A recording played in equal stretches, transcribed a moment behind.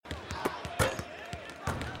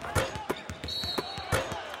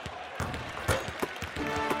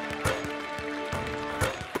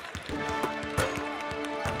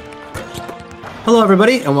Hello,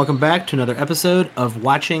 everybody, and welcome back to another episode of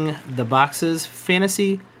Watching the Boxes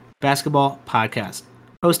Fantasy Basketball Podcast,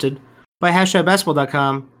 hosted by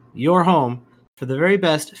 #basketball.com, your home for the very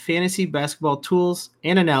best fantasy basketball tools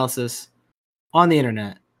and analysis on the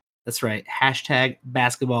internet. That's right,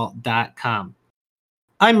 #basketball.com.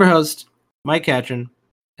 I'm your host, Mike Catron,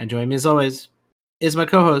 and joining me as always is my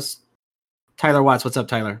co-host, Tyler Watts. What's up,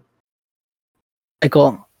 Tyler?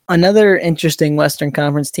 Michael, another interesting Western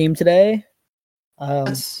Conference team today.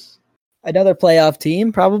 Another playoff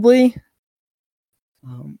team, probably.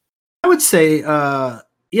 I would say,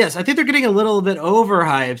 yes. I think they're getting a little bit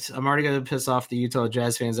overhyped. I'm already going to piss off the Utah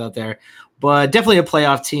Jazz fans out there, but definitely a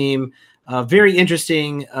playoff team. Very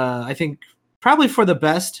interesting. I think probably for the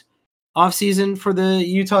best offseason for the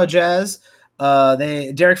Utah Jazz.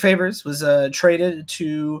 Derek Favors was traded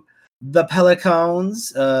to the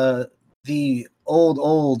Pelicans. The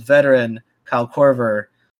old veteran Kyle Korver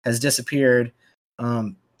has disappeared.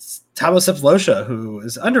 Thabo Sefolosha, who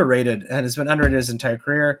is underrated and has been underrated his entire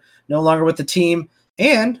career, no longer with the team,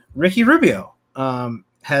 and Ricky Rubio went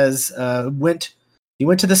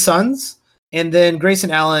to the Suns, and then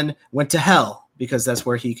Grayson Allen went to hell because that's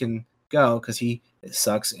where he can go because he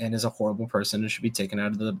sucks and is a horrible person and should be taken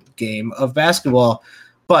out of the game of basketball.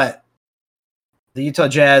 But the Utah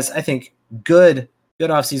Jazz, I think, good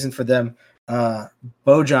offseason for them. Bojan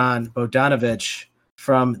Bogdanovic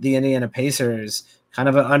from the Indiana Pacers, kind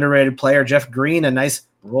of an underrated player. Jeff Green, a nice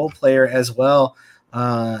role player as well.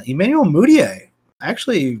 Emmanuel Mudiay, I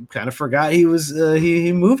actually kind of forgot he was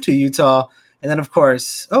he moved to Utah. And then, of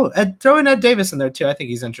course, throw in Ed Davis in there too. I think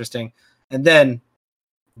he's interesting. And then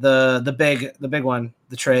the big one,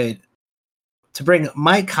 the trade to bring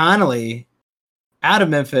Mike Conley out of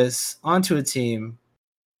Memphis onto a team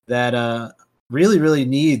that really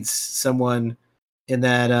needs someone in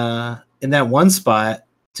that one spot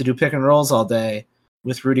to do pick and rolls all day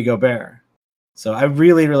with Rudy Gobert. So I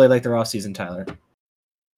really like their offseason, Tyler.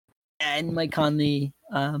 And Mike Conley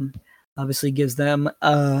obviously gives them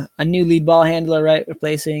a new lead ball handler, right?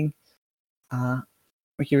 Replacing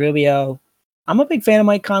Ricky Rubio. I'm a big fan of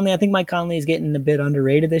Mike Conley. I think Mike Conley is getting a bit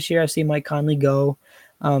underrated this year. I've seen Mike Conley go,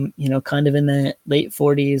 kind of in the late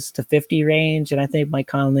 40s to 50 range. And I think Mike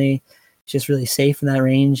Conley is just really safe in that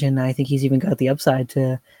range. And I think he's even got the upside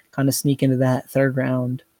to kind of sneak into that third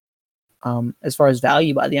round as far as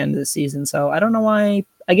value by the end of the season. So I don't know why.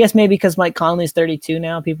 I guess maybe because Mike Conley is 32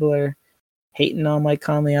 now, people are hating on Mike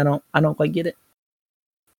Conley. I don't quite get it.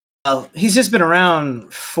 Well, he's just been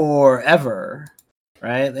around forever,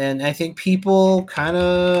 right? And I think people kind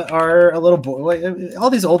of are a little bored.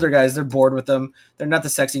 All these older guys, they're bored with them. They're not the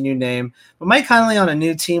sexy new name. But Mike Conley on a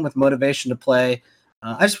new team with motivation to play.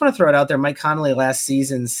 I just want to throw it out there. Mike Conley last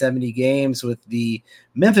season, 70 games with the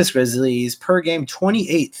Memphis Grizzlies, per game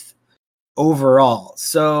 28th overall.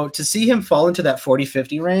 So to see him fall into that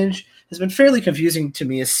 40-50 range has been fairly confusing to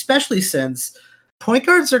me, especially since point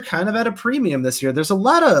guards are kind of at a premium this year. There's a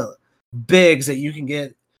lot of bigs that you can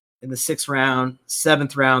get in the 6th round,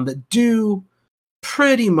 7th round that do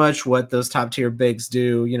pretty much what those top tier bigs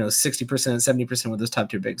do, 60%, 70% what those top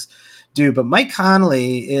tier bigs do. But Mike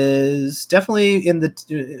Conley is definitely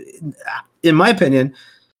in my opinion,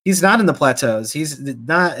 he's not in the plateaus. He's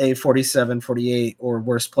not a 47, 48 or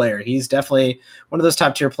worse player. He's definitely one of those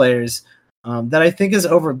top tier players that I think is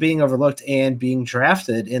being overlooked and being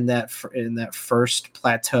drafted in that first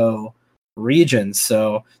plateau region.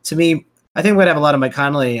 So to me, I think we're gonna have a lot of Mike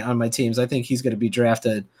Conley on my teams. I think he's going to be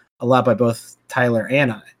drafted a lot by both Tyler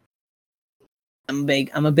and I. I'm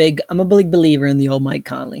a big believer in the old Mike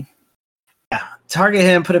Conley. Yeah, target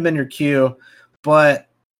him, put him in your queue. But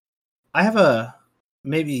I have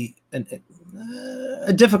maybe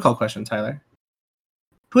a difficult question, Tyler.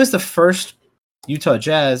 Who is the first Utah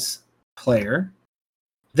Jazz player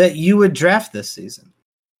that you would draft this season?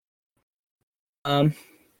 That's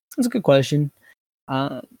a good question.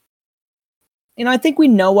 I think we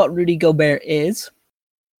know what Rudy Gobert is,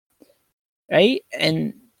 right?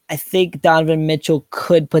 And I think Donovan Mitchell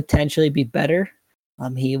could potentially be better.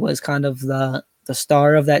 He was kind of the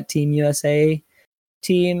star of that Team USA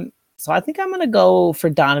team. So I think I'm going to go for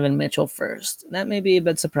Donovan Mitchell first. That may be a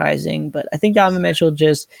bit surprising, but I think Donovan Mitchell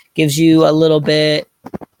just gives you a little bit,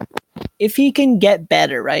 if he can get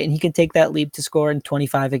better, right? And he can take that leap to score in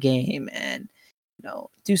 25 a game and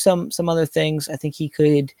do some other things. I think he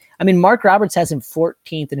could. I mean, Mark Roberts has him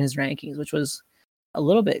 14th in his rankings, which was a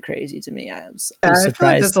little bit crazy to me. I was surprised. I feel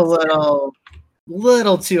like that's a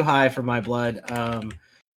little too high for my blood.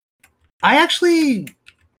 I actually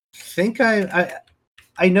think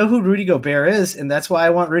I know who Rudy Gobert is, and that's why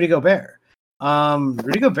I want Rudy Gobert.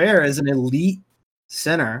 Rudy Gobert is an elite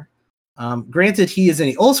center. Granted, he is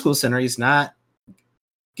an old school center. He's not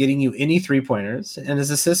getting you any 3-pointers, and his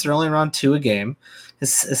assists are only around 2 a game.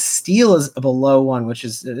 His steal is below 1, which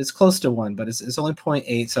is it's close to 1, but it's only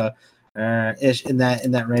 0.8, so ish in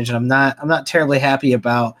that range. And I'm not terribly happy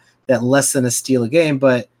about that less than a steal a game,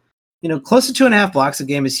 but close to 2.5 blocks a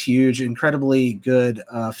game is huge. Incredibly good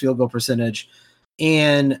field goal percentage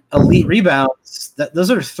and elite rebounds. Those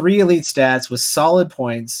are 3 elite stats with solid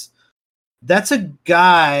points. That's a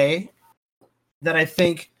guy that I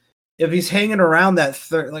think if he's hanging around that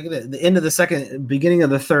third, like the end of the second, beginning of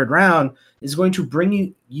the third round, is going to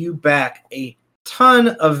bring you back a ton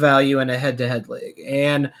of value in a head-to-head league.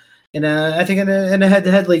 And I think in a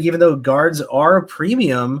head-to-head league, even though guards are a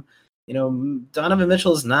premium, Donovan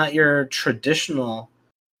Mitchell is not your traditional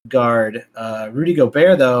guard. Rudy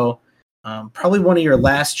Gobert, though, probably one of your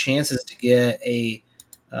last chances to get a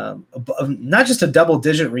not just a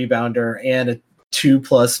double-digit rebounder and a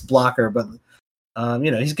 2+ blocker, but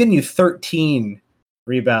he's getting you 13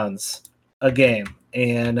 rebounds a game,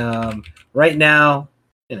 and right now,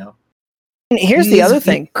 here's the other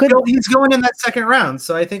thing: he's going in that second round,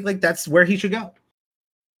 so I think that's where he should go.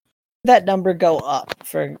 That number go up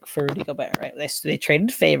for Rudy Gobert, right? They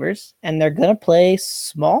traded Favors, and they're gonna play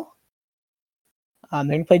small. They're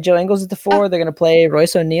gonna play Joe Ingles at the 4. They're gonna play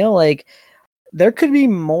Royce O'Neal. Like, there could be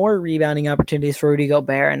more rebounding opportunities for Rudy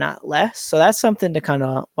Gobert and not less. So that's something to kind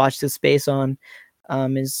of watch the space on.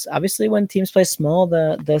 Is obviously when teams play small,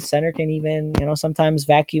 the center can even, sometimes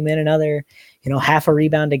vacuum in another, half a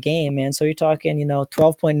rebound a game, man. So you're talking,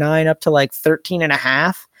 12.9 up to like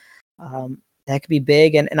 13.5. That could be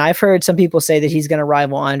big. And I've heard some people say that he's going to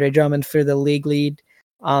rival Andre Drummond for the league lead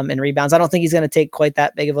in rebounds. I don't think he's going to take quite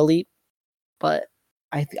that big of a leap, but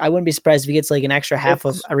I wouldn't be surprised if he gets like an extra half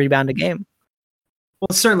of a rebound a game. Well,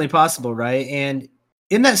 it's certainly possible, right? And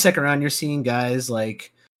in that second round, you're seeing guys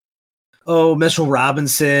like, Mitchell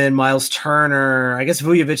Robinson, Miles Turner. I guess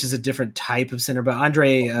Vujovic is a different type of center, but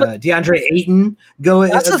DeAndre Ayton go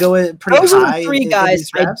pretty those high. Are the 3 guys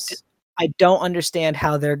I don't understand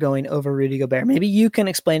how they're going over Rudy Gobert. Maybe you can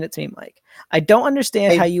explain it to me, Mike. I don't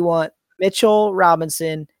understand how you want Mitchell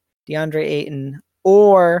Robinson, DeAndre Ayton,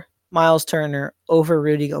 or Miles Turner over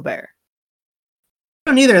Rudy Gobert. I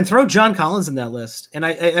don't either, and throw John Collins in that list. And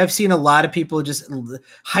I've seen a lot of people just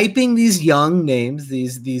hyping these young names,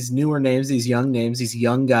 these newer names, these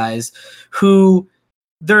young guys who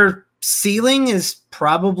their ceiling is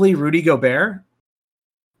probably Rudy Gobert.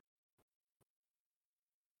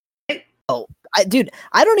 Dude,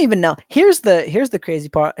 I don't even know. Here's the crazy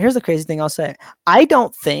part. Here's the crazy thing I'll say. I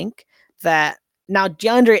don't think that now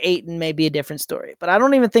DeAndre Ayton may be a different story, but I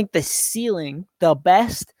don't even think the ceiling, the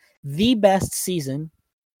best season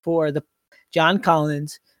for the John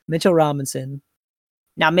Collins, Mitchell Robinson.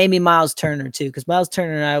 Now maybe Miles Turner too, because Miles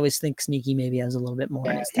Turner, I always think sneaky maybe has a little bit more.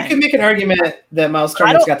 Yeah, you can make an argument that Miles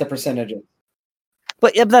Turner's got the percentages.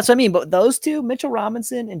 But yeah, that's what I mean. But those two, Mitchell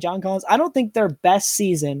Robinson and John Collins, I don't think their best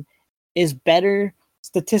season is better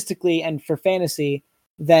statistically and for fantasy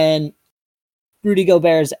than Rudy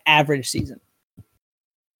Gobert's average season.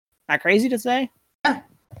 Not crazy to say? Yeah.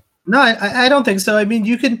 No, I don't think so. I mean,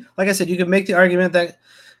 you can, like I said, you can make the argument that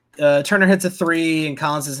Turner hits a 3 and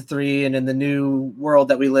Collins hits a 3, and in the new world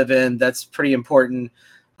that we live in, that's pretty important.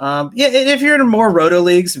 If you're in more roto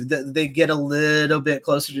leagues, they get a little bit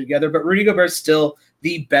closer together, but Rudy Gobert's still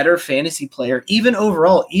the better fantasy player, even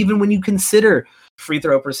overall, even when you consider free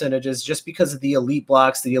throw percentages, just because of the elite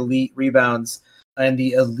blocks, the elite rebounds, and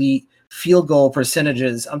the elite field goal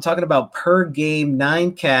percentages. I'm talking about per game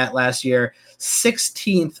 9 cat last year,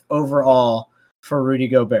 16th overall for Rudy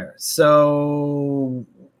Gobert. So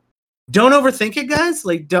don't overthink it, guys.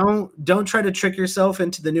 Like, don't try to trick yourself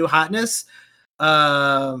into the new hotness.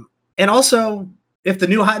 And also, if the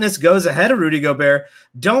new hotness goes ahead of Rudy Gobert,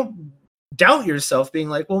 don't doubt yourself being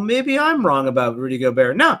like, well, maybe I'm wrong about Rudy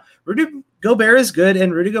Gobert. No, Rudy Gobert is good,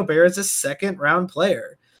 and Rudy Gobert is a second-round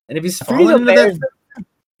player. And if he's falling into that,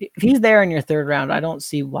 if he's there in your third round, I don't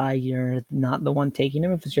see why you're not the one taking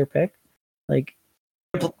him if it's your pick. Like,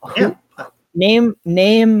 name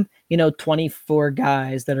 24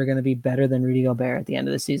 guys that are going to be better than Rudy Gobert at the end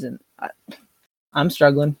of the season. I'm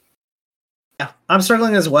struggling. Yeah, I'm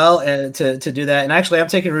struggling as well to do that. And actually, I'm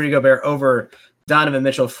taking Rudy Gobert over Donovan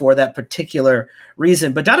Mitchell for that particular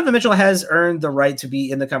reason. But Donovan Mitchell has earned the right to be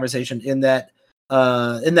in the conversation in that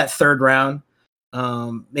third round.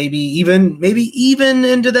 Maybe even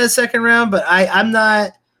into that second round. But I'm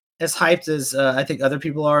not as hyped as I think other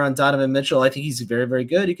people are on Donovan Mitchell. I think he's very, very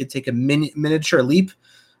good. He could take a miniature leap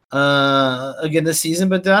again this season.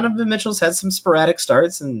 But Donovan Mitchell's had some sporadic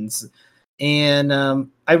starts, and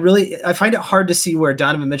I find it hard to see where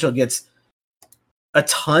Donovan Mitchell gets a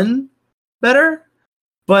ton better,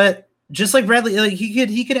 but just like Bradley, like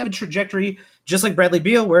he could have a trajectory just like Bradley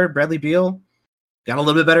Beal, where Bradley Beal got a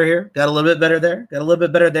little bit better here, got a little bit better there, got a little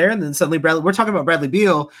bit better there, and then suddenly we're talking about Bradley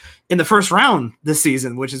Beal in the first round this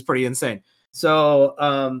season, which is pretty insane. So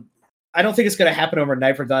I don't think it's going to happen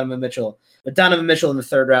overnight for Donovan Mitchell, but Donovan Mitchell in the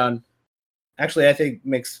third round, actually, I think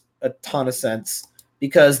makes a ton of sense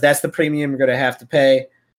because that's the premium you're going to have to pay,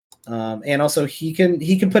 and also he can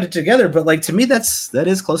put it together. But like to me, that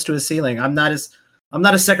is close to his ceiling. I'm not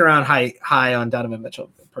a second round high on Donovan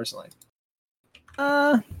Mitchell personally.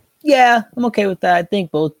 Yeah, I'm okay with that.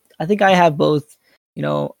 I think I have both,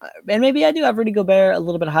 and maybe I do have Rudy Gobert a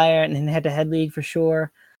little bit higher in head-to-head league for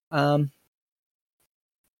sure.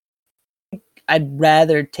 I'd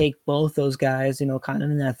rather take both those guys, kind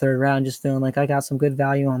of in that third round, just feeling like I got some good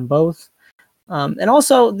value on both. And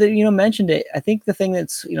also, mentioned it. I think the thing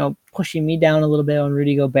that's, pushing me down a little bit on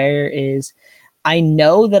Rudy Gobert is I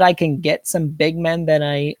know that I can get some big men that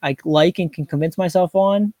I like and can convince myself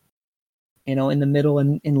on, in the middle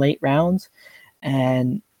and in late rounds.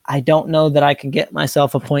 And I don't know that I can get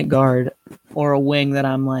myself a point guard or a wing that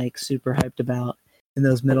I'm like super hyped about in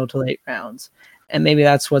those middle to late rounds. And maybe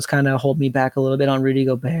that's what's kind of hold me back a little bit on Rudy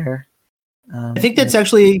Gobert. I think that's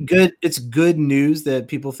actually good. It's good news that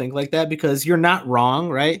people think like that because you're not wrong,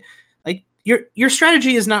 right? Like your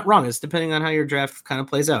strategy is not wrong. It's depending on how your draft kind of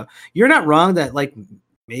plays out. You're not wrong that like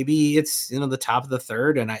maybe it's the top of the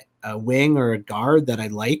third and a wing or a guard that I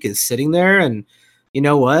like is sitting there, and you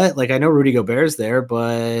know what? Like I know Rudy Gobert's there,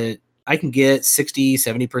 but I can get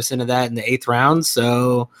 60-70% of that in the 8th round.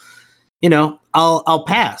 So I'll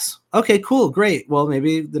pass. Okay, cool, great. Well,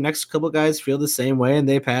 maybe the next couple of guys feel the same way and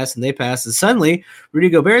they pass. And suddenly Rudy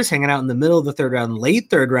Gobert's hanging out in the middle of the third round, late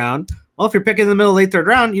third round. Well, if you're picking in the middle, late third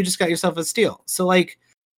round, you just got yourself a steal. So like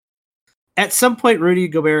at some point, Rudy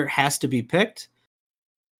Gobert has to be picked.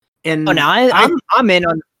 And I'm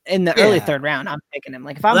in the early third round. I'm picking him.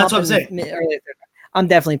 Like if I'm that's up what I'm saying. The early third round, I'm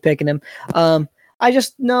definitely picking him. I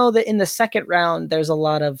just know that in the second round, there's a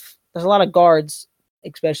lot of guards,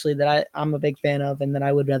 especially that I'm a big fan of, and that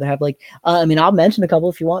I would rather have. Like, I'll mention a couple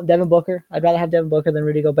if you want. Devin Booker. I'd rather have Devin Booker than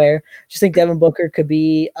Rudy Gobert. Just think Devin Booker could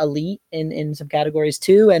be elite in some categories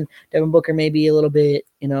too, and Devin Booker may be a little bit,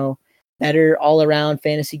 better all around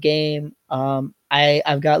fantasy game.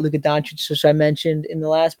 I've got Luka Doncic, which I mentioned in the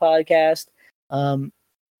last podcast,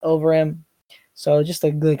 over him. So just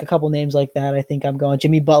like a couple names like that. I think I'm going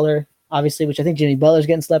Jimmy Butler, obviously, which I think Jimmy Butler's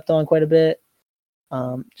getting slept on quite a bit.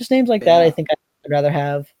 Just names like that. I think I'd rather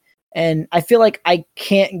have. And I feel like I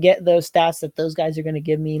can't get those stats that those guys are going to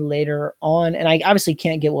give me later on. And I obviously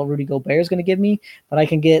can't get what Rudy Gobert is going to give me, but I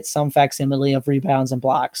can get some facsimile of rebounds and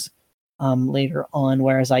blocks later on,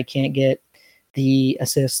 whereas I can't get the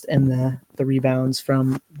assist and the rebounds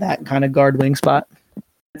from that kind of guard wing spot.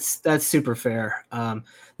 That's super fair.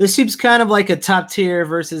 This seems kind of like a top tier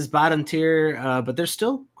versus bottom tier, but there's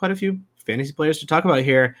still quite a few fantasy players to talk about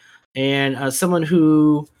here. And someone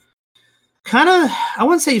who kind of, I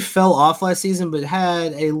wouldn't say fell off last season, but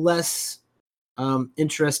had a less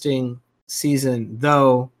interesting season,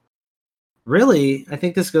 though. Really, I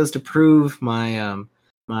think this goes to prove my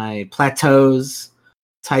my plateaus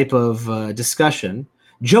type of discussion.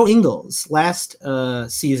 Joe Ingles last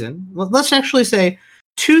season. Let's actually say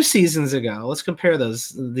 2 seasons ago. Let's compare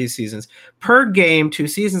these seasons. Per game 2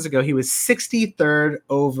 seasons ago, he was 63rd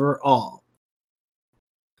overall.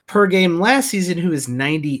 Per game last season, he was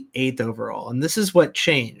 98th overall, and this is what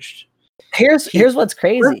changed. Here's what's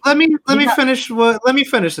crazy. Let me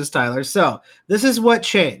finish this, Tyler. So this is what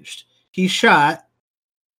changed. He shot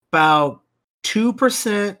about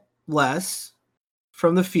 2% less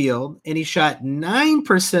from the field, and he shot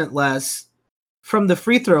 9% less from the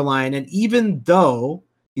free throw line. And even though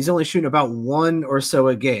he's only shooting about 1 or so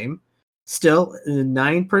a game, still a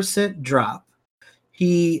 9% drop.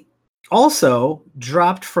 He also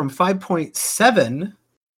dropped from 5.7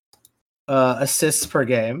 assists per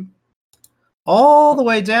game all the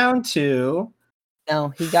way down to... No,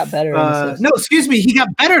 he got better in assists. No, excuse me. He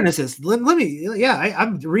got better in assists.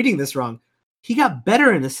 I'm reading this wrong. He got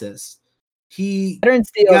better in assists. He better in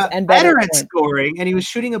steals got and better at scoring, and he was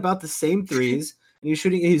shooting about the same threes, and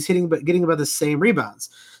he was getting about the same rebounds.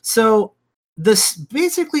 So this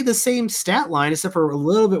basically the same stat line, except for a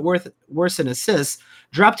little bit worse in assists,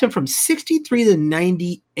 dropped him from 63 to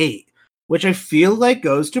 98, which I feel like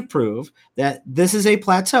goes to prove that this is a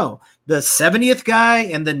plateau. The 70th guy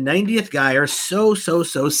and the 90th guy are so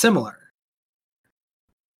similar.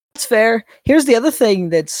 That's fair. Here's the other thing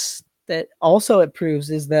that also it proves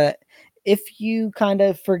is that if you kind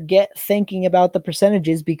of forget thinking about the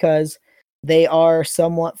percentages, because they are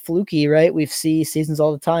somewhat fluky, right? We see seasons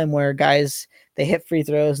all the time where guys, they hit free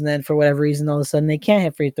throws and then for whatever reason, all of a sudden they can't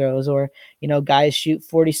hit free throws, or, guys shoot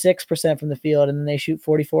 46% from the field and then they shoot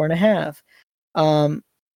 44.5.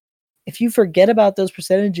 If you forget about those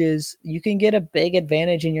percentages, you can get a big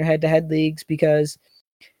advantage in your head-to-head leagues because,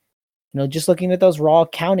 just looking at those raw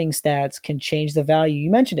counting stats can change the value. You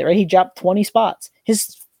mentioned it, right? He dropped 20 spots.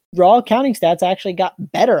 His raw counting stats actually got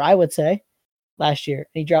better, I would say, last year.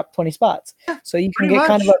 He dropped 20 spots. So you can get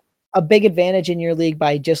kind of a big advantage in your league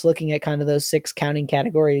by just looking at kind of those 6 counting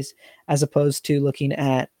categories as opposed to looking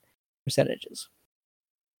at percentages.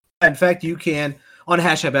 In fact, you can on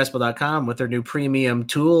hashtagbasketball.com with their new premium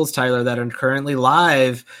tools, Tyler, that are currently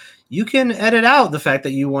live. You can edit out the fact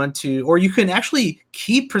that you want to, or you can actually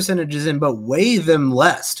keep percentages in, but weigh them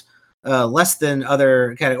less than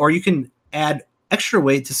other categories, or you can add extra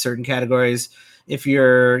weight to certain categories if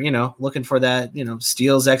you're, looking for that,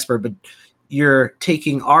 steals expert, but you're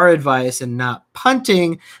taking our advice and not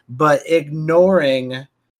punting, but ignoring. You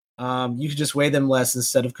can just weigh them less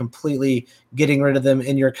instead of completely getting rid of them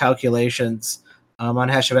in your calculations on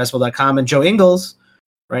hashtagbasketball.com. And Joe Ingles,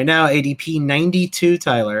 right now, ADP 92,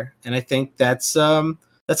 Tyler, and I think that's a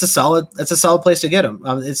solid place to get him.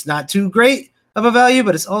 It's not too great of a value,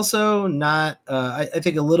 but it's also not, I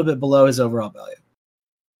think, a little bit below his overall value.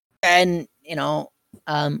 And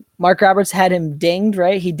Mark Roberts had him dinged,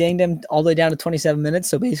 right? He dinged him all the way down to 27 minutes,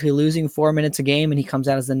 so basically losing 4 minutes a game, and he comes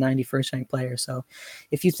out as the 91st ranked player. So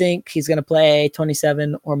if you think he's going to play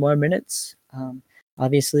 27 or more minutes,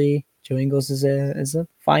 obviously Joe Ingles is a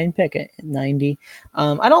fine pick at 90.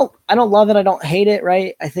 I don't love it. I don't hate it,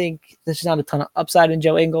 right? I think there's not a ton of upside in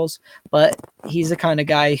Joe Ingles, but he's the kind of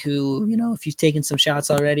guy who, if you've taken some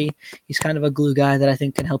shots already, he's kind of a glue guy that I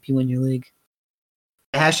think can help you win your league.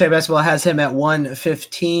 Hashtag Basketball has him at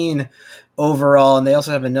 115 overall, and they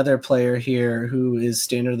also have another player here who is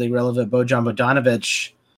standardly relevant, Bojan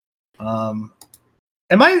Bogdanovic.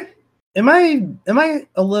 Am I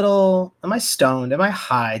stoned? Am I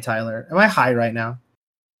high, Tyler? Am I high right now?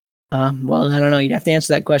 Well, I don't know. You'd have to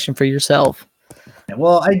answer that question for yourself.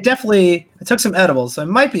 Well, I took some edibles, so I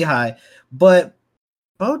might be high, but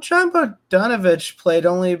Bojan Bogdanovic played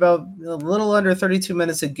only about a little under 32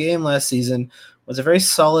 minutes a game last season, was a very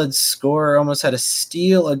solid scorer, almost had a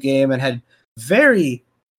steal a game, and had very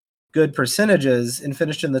good percentages and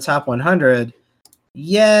finished in the top 100.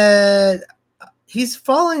 Yet he's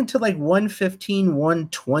falling to like 115,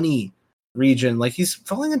 120 region. Like he's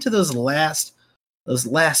falling into those last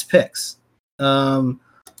picks. I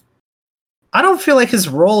don't feel like his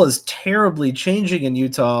role is terribly changing in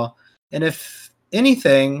Utah. And if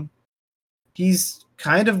anything, he's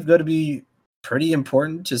kind of going to be pretty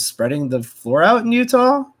important to spreading the floor out in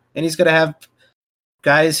Utah. And he's going to have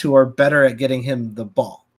guys who are better at getting him the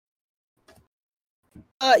ball.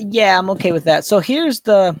 Yeah, I'm okay with that. So here's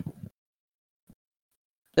the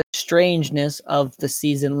strangeness of the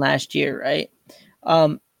season last year, right?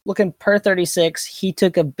 Looking per 36, he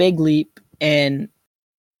took a big leap in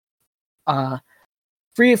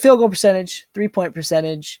free field goal percentage, 3-point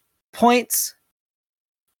percentage, points,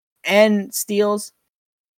 and steals,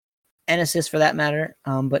 and assists for that matter.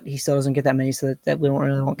 But he still doesn't get that many, so that we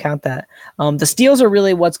won't count that. The steals are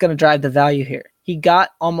really what's going to drive the value here. He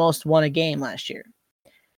got almost 1 a game last year.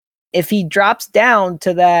 If he drops down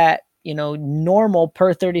to that, normal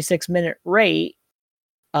per 36 minute rate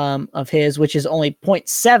of his, which is only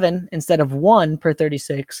 0.7 instead of 1 per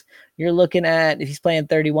 36, you're looking at, if he's playing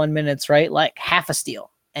 31 minutes, right, like half a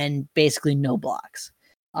steal and basically no blocks.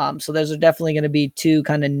 So those are definitely going to be 2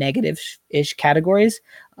 kind of negative-ish categories.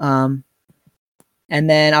 And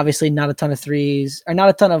then obviously not a ton of threes, or not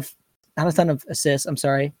a ton of assists. I'm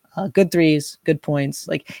sorry. Good threes, good points.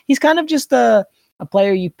 Like he's kind of just a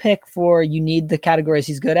player you pick for, you need the categories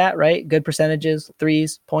he's good at, right? Good percentages,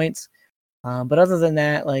 threes, points. But other than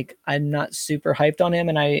that, like I'm not super hyped on him.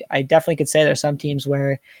 And I definitely could say there's some teams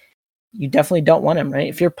where you definitely don't want him, right?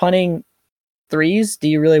 If you're punting threes, do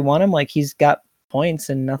you really want him? Like he's got points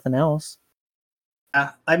and nothing else.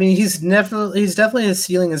 I mean, he's definitely his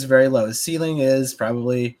ceiling is very low. His ceiling is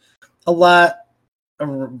probably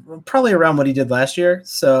probably around what he did last year.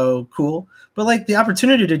 So cool. But like the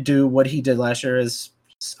opportunity to do what he did last year is,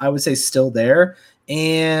 I would say, still there.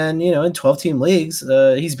 And in 12-team leagues,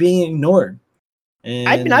 he's being ignored.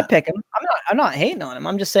 And I'd pick him. I'm not hating on him.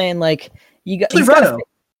 I'm just saying like he's got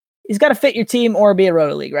to fit your team or be a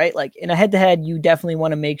roto league, right? Like in a head-to-head, you definitely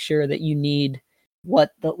want to make sure that you need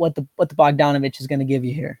what the Bogdanovic is going to give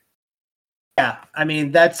you here. Yeah, I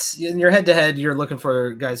mean that's in your head-to-head. You're looking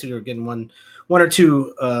for guys who are getting one or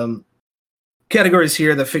two categories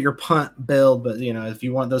here that fit your punt build, but if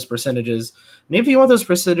you want those percentages, and if you want those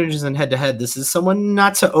percentages in head-to-head, this is someone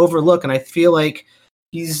not to overlook, and I feel like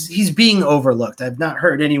he's being overlooked. I've not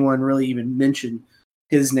heard anyone really even mention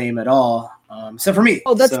his name at all, except for me.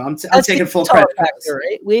 That's taking full credit. Factor,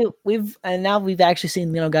 right? We've actually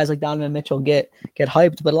seen guys like Donovan Mitchell get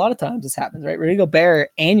hyped, but a lot of times this happens, right? Rudy Gobert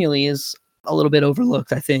annually is a little bit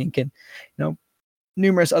overlooked, I think, and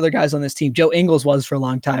numerous other guys on this team. Joe Ingles was for a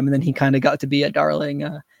long time, and then he kind of got to be a darling.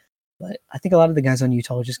 But I think a lot of the guys on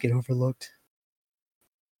Utah just get overlooked.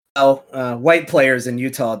 White players in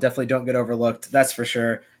Utah definitely don't get overlooked. That's for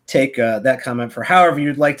sure. Take that comment for however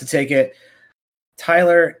you'd like to take it.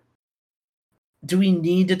 Tyler, do we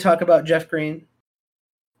need to talk about Jeff Green?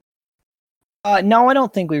 No, I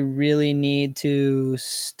don't think we really need to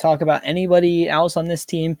talk about anybody else on this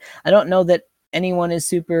team. I don't know that anyone is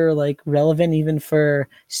super relevant even for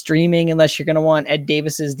streaming unless you're going to want Ed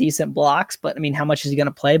Davis's decent blocks. But I mean, how much is he going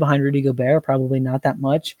to play behind Rudy Gobert? Probably not that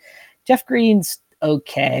much. Jeff Green's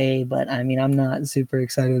okay, but I mean, I'm not super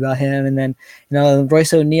excited about him. And then,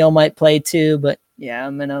 Royce O'Neal might play too, but yeah,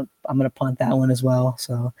 I'm going to punt that one as well.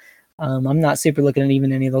 So I'm not super looking at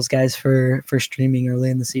even any of those guys for streaming early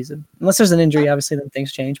in the season, unless there's an injury, obviously then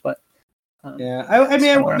things change, but I would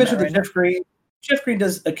mention that Jeff Green. Jeff Green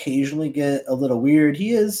does occasionally get a little weird.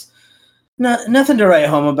 He is nothing to write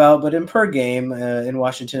home about, but in per game in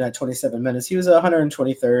Washington at 27 minutes, he was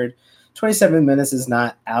 123rd. 27 minutes is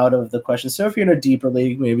not out of the question. So if you're in a deeper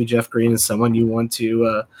league, maybe Jeff Green is someone you want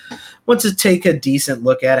to take a decent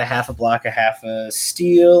look at, a half a block, a half a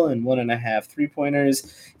steal, and 1.5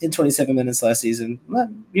 3-pointers in 27 minutes last season.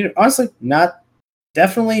 Honestly,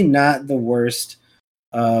 definitely not the worst.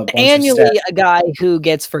 Annually a guy who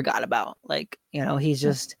gets forgot about. He's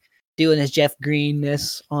just doing his Jeff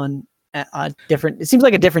Greenness on a different. It seems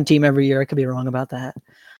like a different team every year. I could be wrong about that.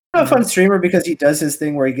 A fun streamer because he does his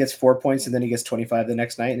thing where he gets 4 points and then he gets 25 the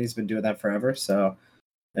next night, and he's been doing that forever. So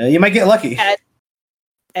you might get lucky.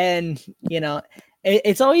 And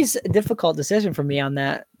it's always a difficult decision for me on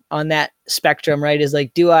that spectrum, right? Is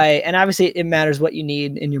do I, and obviously it matters what you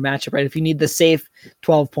need in your matchup, right? If you need the safe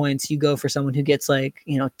 12 points, you go for someone who gets 10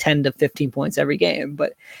 to 15 points every game.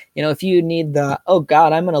 But, if you need oh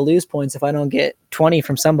God, I'm going to lose points if I don't get 20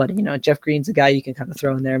 from somebody, Jeff Green's a guy you can kind of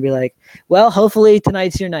throw in there and be like, well, hopefully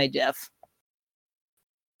tonight's your night, Jeff.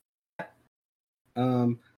 I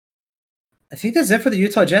think that's it for the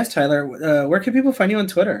Utah Jazz, Tyler. Where can people find you on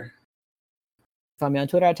Twitter? Find me on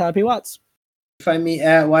Twitter at Tyler P. Watts. Find me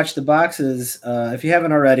at Watch the Boxes. If you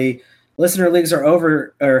haven't already, listener leagues are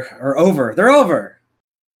over. They're over.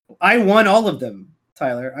 I won all of them,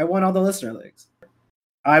 Tyler. I won all the listener leagues.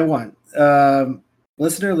 I won.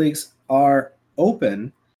 Listener leagues are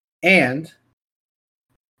open, and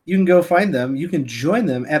you can go find them. You can join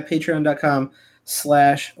them at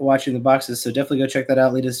patreon.com/watching the boxes. So definitely go check that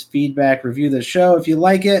out. Leave us feedback, review the show if you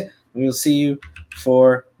like it. And we'll see you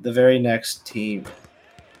for the very next team.